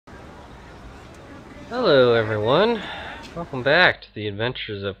Hello everyone, welcome back to the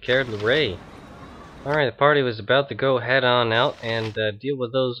adventures of Kered Larae. Alright, the party was about to go head on out and deal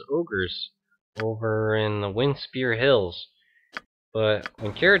with those ogres over in the Windspear Hills. But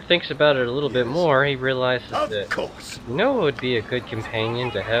when Kered thinks about it a little bit more, he realizes that, you know who would be a good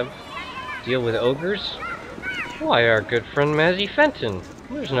companion to have deal with ogres? Why, our good friend Mazzy Fenton.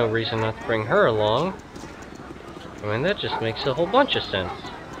 There's no reason not to bring her along. I mean, that just makes a whole bunch of sense.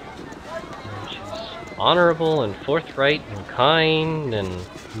 Honorable and forthright and kind and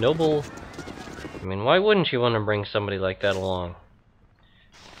noble. I mean, why wouldn't you want to bring somebody like that along?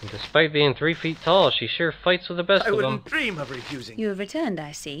 And despite being 3 feet tall, she sure fights with the best of them. I wouldn't dream of refusing. You have returned,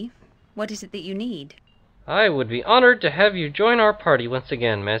 I see. What is it that you need? I would be honored to have you join our party once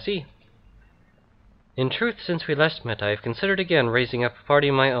again, Mazzy. In truth, since we last met, I have considered again raising up a party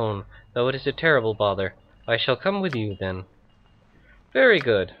of my own, though it is a terrible bother. I shall come with you, then. Very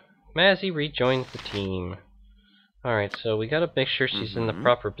good. Mazzy rejoins the team. Alright, so we gotta make sure she's in the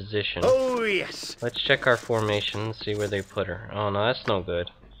proper position. Oh, yes! Let's check our formation, see where they put her. Oh, no, that's no good.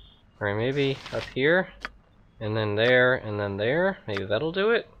 Alright, maybe up here, and then there, and then there. Maybe that'll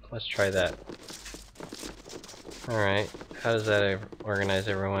do it? Let's try that. Alright, how does that organize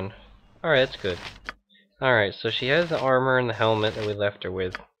everyone? Alright, that's good. Alright, so she has the armor and the helmet that we left her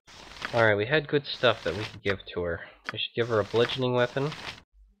with. Alright, we had good stuff that we could give to her. We should give her a bludgeoning weapon.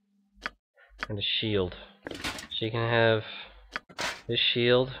 And a shield. She can have this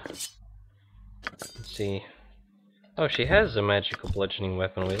shield. Let's see. Oh, she has a magical bludgeoning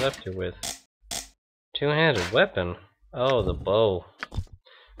weapon we left her with. Two-handed weapon? Oh, the bow.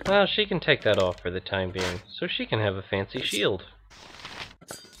 Well, she can take that off for the time being, so she can have a fancy shield.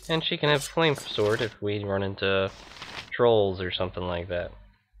 And she can have a flame sword if we run into trolls or something like that.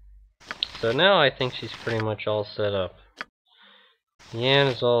 So now I think she's pretty much all set up. Yan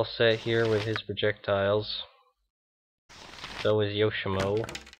is all set here with his projectiles. So is Yoshimo.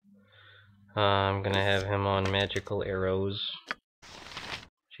 I'm gonna have him on magical arrows.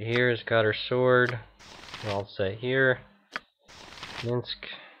 Shahir's got her sword. We're all set here. Minsk.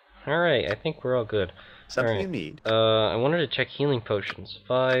 Alright, I think we're all good. Something you need. I wanted to check healing potions.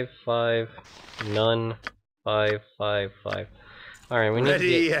 5, 5, none, 5, 5, 5. Alright, we need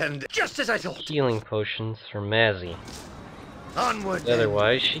to get and just as I thought. Healing potions for Mazzy. Onward.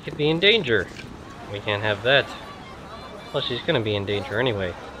 Otherwise, she could be in danger. We can't have that. Well, she's gonna be in danger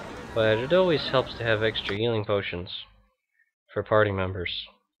anyway. But it always helps to have extra healing potions for party members.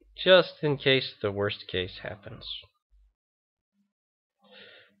 Just in case the worst case happens.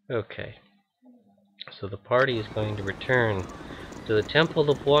 Okay. So the party is going to return to the Temple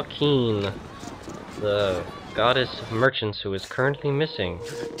of Joaquin, the goddess of merchants who is currently missing.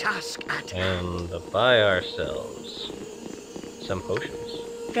 To the task at And buy ourselves some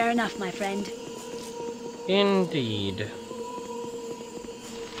potions. Fair enough, my friend. Indeed.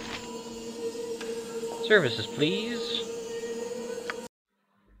 Services, please.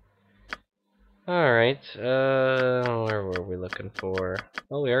 Alright, where were we looking for?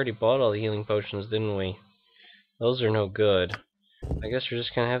 Oh, we already bought all the healing potions, didn't we? Those are no good. I guess we're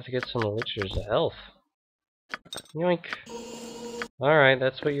just gonna have to get some elixirs of health. Yoink. Alright,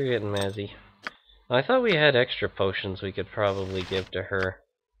 that's what you're getting, Mazzy. I thought we had extra potions we could probably give to her.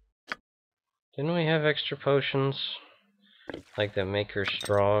 Didn't we have extra potions? Like that make her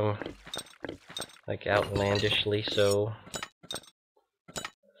strong? Like outlandishly so?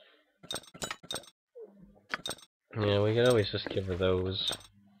 Yeah, we could always just give her those.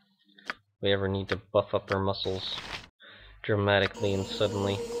 If we ever need to buff up her muscles dramatically and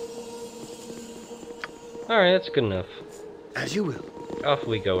suddenly. Alright, that's good enough. As you will. Off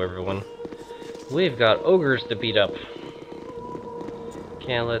we go, everyone. We've got ogres to beat up.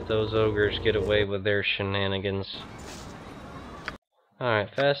 Can't let those ogres get away with their shenanigans.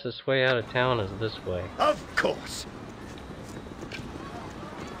 Alright, fastest way out of town is this way. Of course.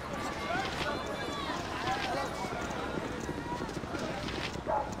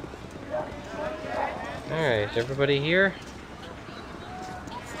 Alright, is everybody here?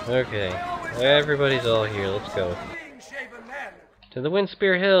 Okay, everybody's all here, let's go. To the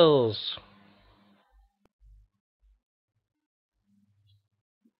Windspear Hills!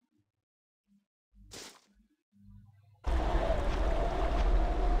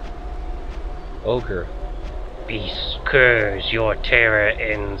 Ogre. Beast curs, your terror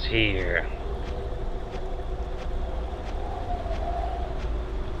ends here.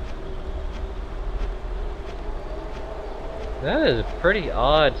 That is a pretty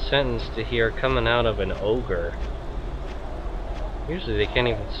odd sentence to hear coming out of an ogre. Usually they can't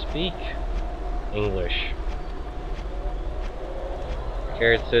even speak English.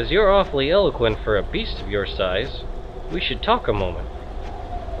 Kered says, "You're awfully eloquent for a beast of your size. We should talk a moment."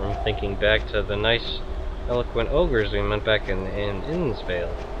 I'm thinking back to the nice, eloquent ogres we met back in Innsvale.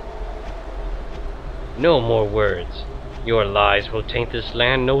 "No more words. Your lies will taint this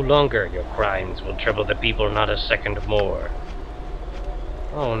land no longer. Your crimes will trouble the people not a second more."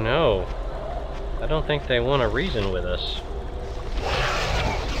 Oh no. I don't think they want to reason with us.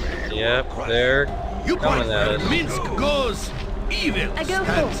 Yep, they're coming at us. Minsk goes. Evil I go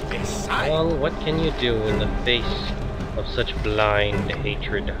stands for beside. Well, what can you do in the face of such blind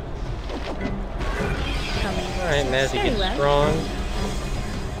hatred? Alright, Mazzy Very gets well. strong.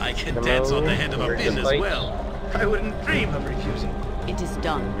 I can Come dance on the on, head of a ready pin to as fight? well. I wouldn't dream of refusing. It is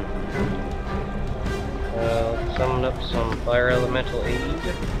done. Let's summon up some fire elemental aid.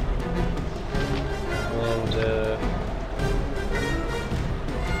 And,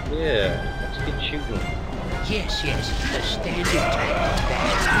 yeah, let's get shooting. Yes, a standing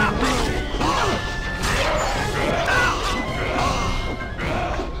time.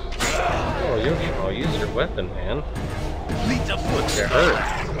 Oh, use your weapon, man. Fleet of foot. You're hurt.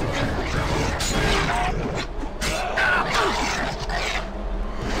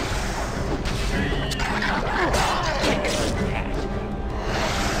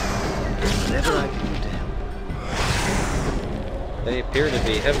 Whatever I can do to help. They appear to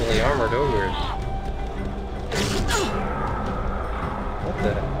be heavily armored ogres. What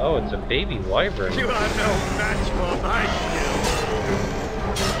the? Oh, it's a baby wyvern. You are no match for my skill.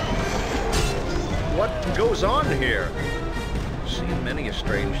 What goes on here? I've seen many a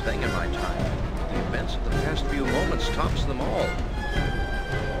strange thing in my time. The events of the past few moments tops them all.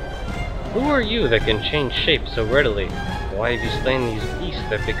 Who are you that can change shape so readily? Why have you slain these beasts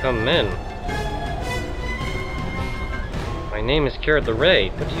that become men? My name is Kered Larae.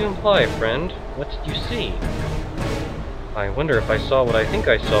 What do you imply, friend? What did you see? I wonder if I saw what I think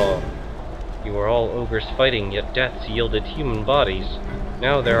I saw. You were all ogres fighting, yet deaths yielded human bodies.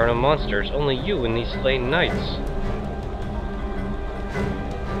 Now there are no monsters, only you and these slain knights.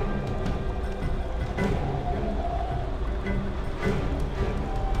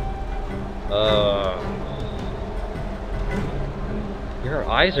 Your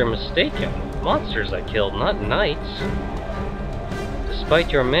eyes are mistaken. Monsters I killed, not knights.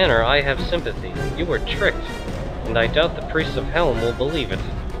 Despite your manner, I have sympathy. You were tricked, and I doubt the priests of Helm will believe it.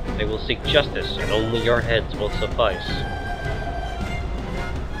 They will seek justice, and only your heads will suffice.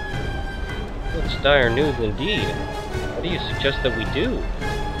 That's dire news indeed. What do you suggest that we do?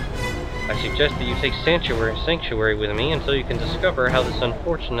 I suggest that you take sanctuary with me until you can discover how this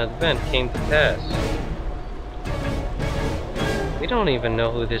unfortunate event came to pass. We don't even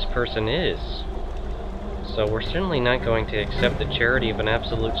know who this person is, so we're certainly not going to accept the charity of an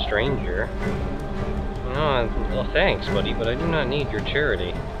absolute stranger. No, well, thanks, buddy, but I do not need your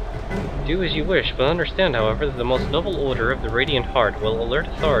charity. Do as you wish, but understand, however, that the most noble order of the Radiant Heart will alert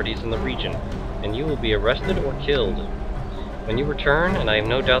authorities in the region, and you will be arrested or killed. When you return, and I have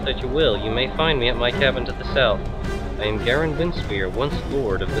no doubt that you will, you may find me at my cabin to the south. I am Garen Windspear, once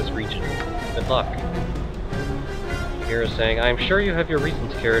lord of this region. Good luck. Hero saying, I am sure you have your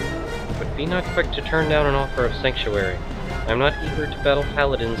reasons, Kered, but be not quick to turn down an offer of sanctuary. I am not eager to battle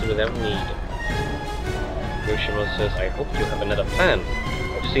paladins without need. Yoshimo says, I hope you have another plan.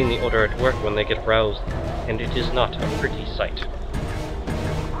 I've seen the Order at work when they get roused, and it is not a pretty sight.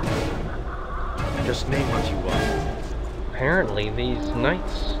 Just name what you want. Apparently these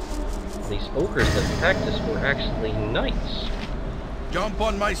knights, these ogres that attacked us were actually knights. Jump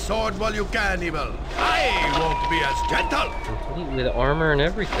on my sword while you can, Evil. I won't be as gentle. Complete with armor and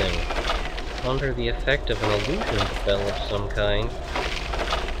everything. Under the effect of an illusion spell of some kind.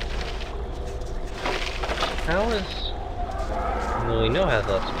 How is... Well, we know how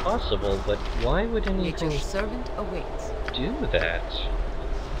that's possible, but why would anything servant awaits. do that?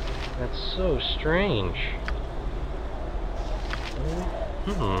 That's so strange.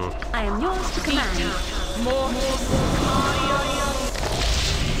 I am yours to command.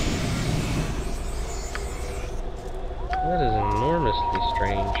 That is enormously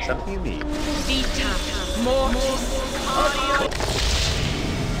strange. Something you need.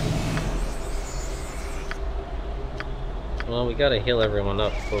 Well, we gotta heal everyone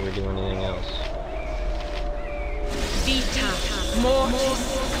up before we do anything else.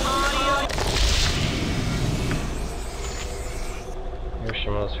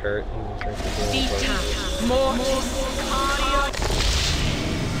 Yoshimo's hurt.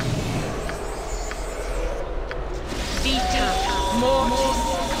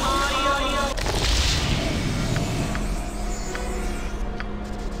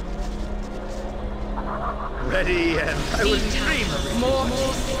 Ready, and I wouldn't dream of it.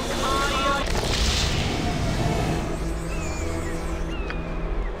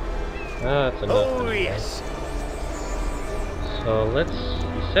 That's enough. Oh, anyway. yes. So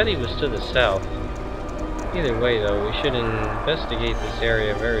he said he was to the south. Either way though, we should investigate this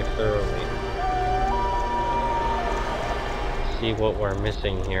area very thoroughly. See what we're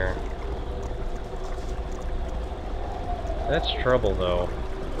missing here. That's trouble though.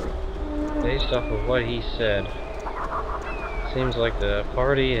 Based off of what he said, seems like the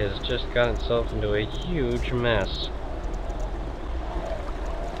party has just got itself into a huge mess.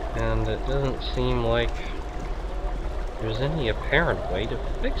 And it doesn't seem like there's any apparent way to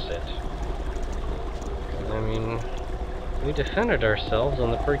fix it. I mean, we defended ourselves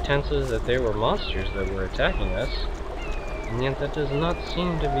on the pretenses that there were monsters that were attacking us, and yet that does not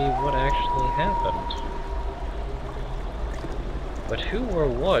seem to be what actually happened. But who or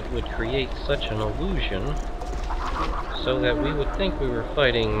what would create such an illusion so that we would think we were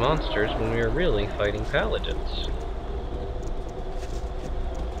fighting monsters when we were really fighting paladins?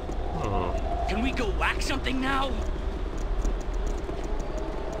 Can we go whack something now?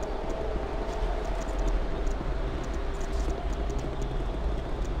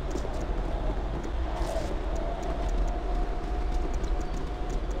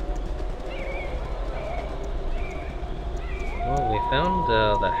 Well, we found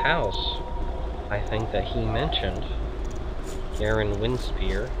the house, I think, that he mentioned. Garen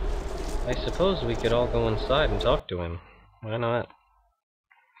Windspear. I suppose we could all go inside and talk to him. Why not?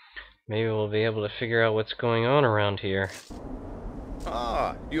 Maybe we'll be able to figure out what's going on around here.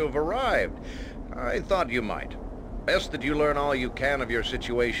 Ah, you have arrived. I thought you might. Best that you learn all you can of your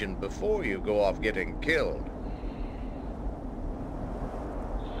situation before you go off getting killed.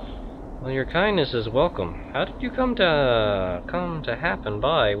 Well, your kindness is welcome. How did you come to happen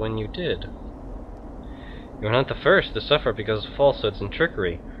by when you did? You're not the first to suffer because of falsehoods and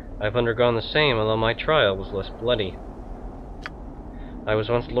trickery. I've undergone the same, although my trial was less bloody. I was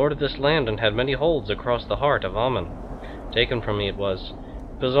once lord of this land and had many holds across the heart of Amun. Taken from me it was.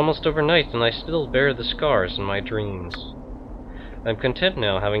 It was almost overnight, and I still bear the scars in my dreams. I am content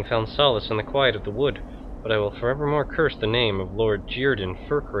now, having found solace in the quiet of the wood, but I will forevermore curse the name of Lord Jierdan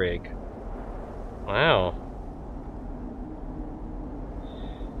Firkraag. Wow.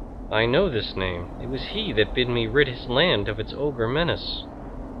 I know this name. It was he that bid me rid his land of its ogre menace.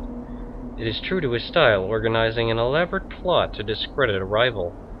 It is true to his style, organizing an elaborate plot to discredit a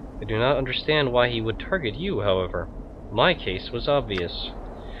rival. I do not understand why he would target you, however. My case was obvious.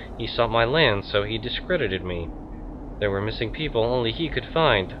 He sought my land, so he discredited me. There were missing people only he could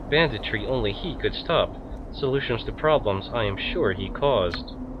find, banditry only he could stop, solutions to problems I am sure he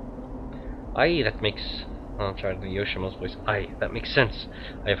caused. Aye, that makes... I'll try the Yoshimo's voice. Aye, that makes sense.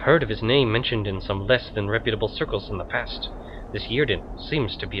 I have heard of his name mentioned in some less than reputable circles in the past. This Jierdan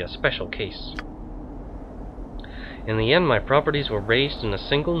seems to be a special case. In the end, my properties were razed in a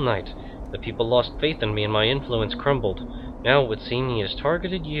single night. The people lost faith in me and my influence crumbled. Now it would seem he has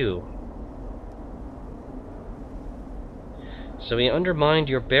targeted you. So he undermined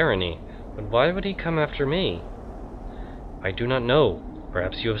your barony, but why would he come after me? I do not know.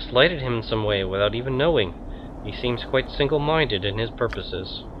 Perhaps you have slighted him in some way without even knowing. He seems quite single-minded in his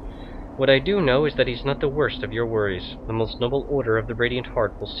purposes. What I do know is that he's not the worst of your worries. The most noble order of the Radiant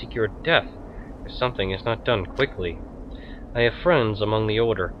Heart will seek your death if something is not done quickly. I have friends among the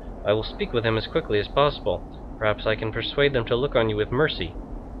Order. I will speak with them as quickly as possible. Perhaps I can persuade them to look on you with mercy.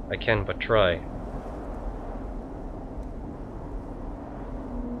 I can but try.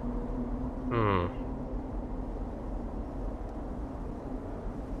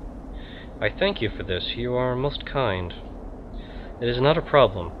 I thank you for this. You are most kind. It is not a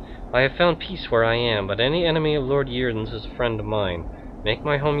problem. I have found peace where I am, but any enemy of Lord Jierdan's is a friend of mine. Make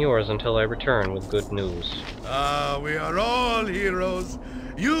my home yours until I return with good news. We are all heroes.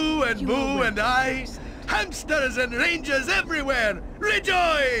 You and Boo and I. Hamsters and rangers everywhere.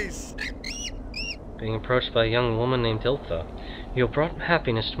 Rejoice! Being approached by a young woman named Iltha. You have brought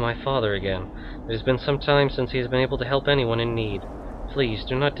happiness to my father again. It has been some time since he has been able to help anyone in need. Please,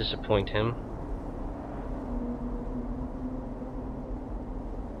 do not disappoint him.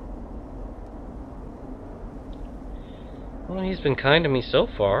 Well, he's been kind to me so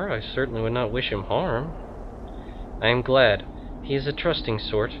far. I certainly would not wish him harm. I am glad. He is a trusting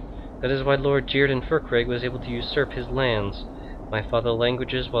sort. That is why Lord Jierdan Firkraag was able to usurp his lands. My father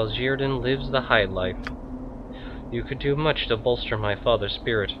languages while Jierdan lives the high life. You could do much to bolster my father's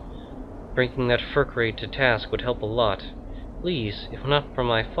spirit. Bringing that Firkraag to task would help a lot. Please, if not for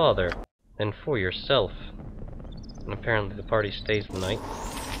my father, then for yourself. And apparently the party stays the night.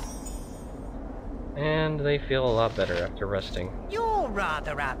 And they feel a lot better after resting. You're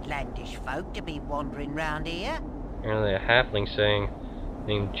rather outlandish folk to be wandering round here. Apparently a halfling saying,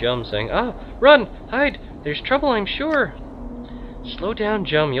 named Jum saying, "Ah, run! Hide! There's trouble, I'm sure!" "Slow down,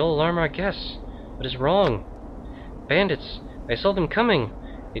 Jum, you'll alarm our guests. What is wrong?" "Bandits! I saw them coming!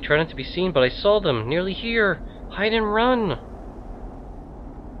 They tried not to be seen, but I saw them, nearly here! Hide and run!"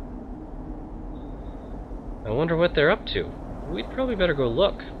 I wonder what they're up to. We'd probably better go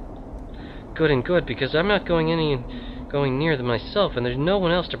look. Good and good, because I'm not going near them myself, and there's no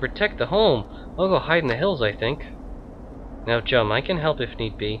one else to protect the home. I'll go hide in the hills, I think. Now, Jum, I can help if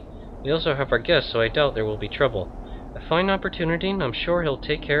need be. We also have our guests, so I doubt there will be trouble. A fine opportunity, and I'm sure he'll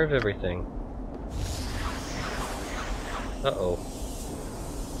take care of everything. Uh-oh.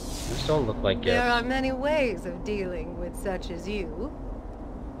 These don't look like guests. There are many ways of dealing with such as you.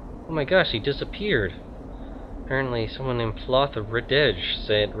 Oh my gosh, he disappeared. Apparently someone named Floth of Red Edge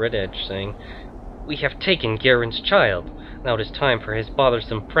saying, "We have taken Garen's child. Now it is time for his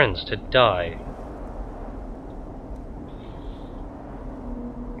bothersome friends to die."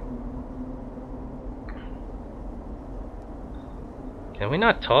 Can we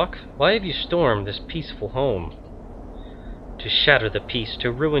not talk? Why have you stormed this peaceful home? To shatter the peace,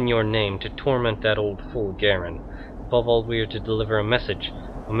 to ruin your name, to torment that old fool Garen. Above all, we are to deliver a message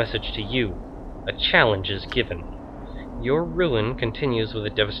to you. A challenge is given. Your ruin continues with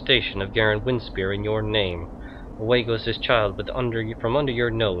the devastation of Garen Windspear in your name. Away goes his child from under your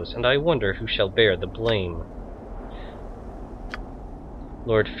nose, and I wonder who shall bear the blame.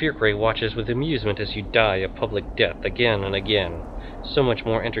 Lord Firkraag watches with amusement as you die a public death again and again, so much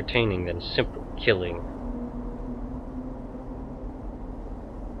more entertaining than simple killing.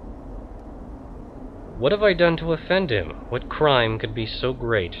 What have I done to offend him? What crime could be so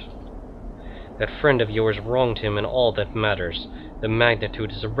great? That friend of yours wronged him in all that matters. The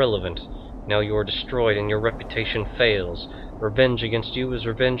magnitude is irrelevant. Now you are destroyed and your reputation fails. Revenge against you is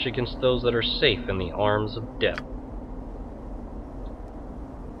revenge against those that are safe in the arms of death.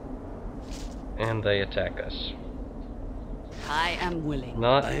 And they attack us. I am willing.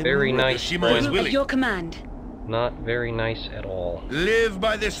 Not very nice, friend. At your command. Not very nice at all. Live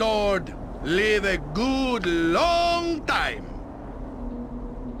by the sword. Live a good long time.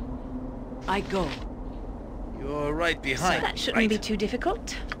 I go. You're right behind. That shouldn't be too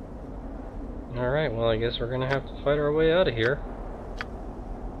difficult. Alright, well I guess we're gonna have to fight our way out of here.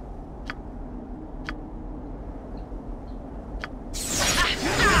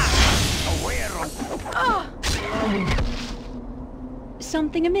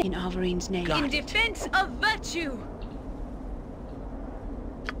 Something amiss in Alvarine's name. In defense of virtue.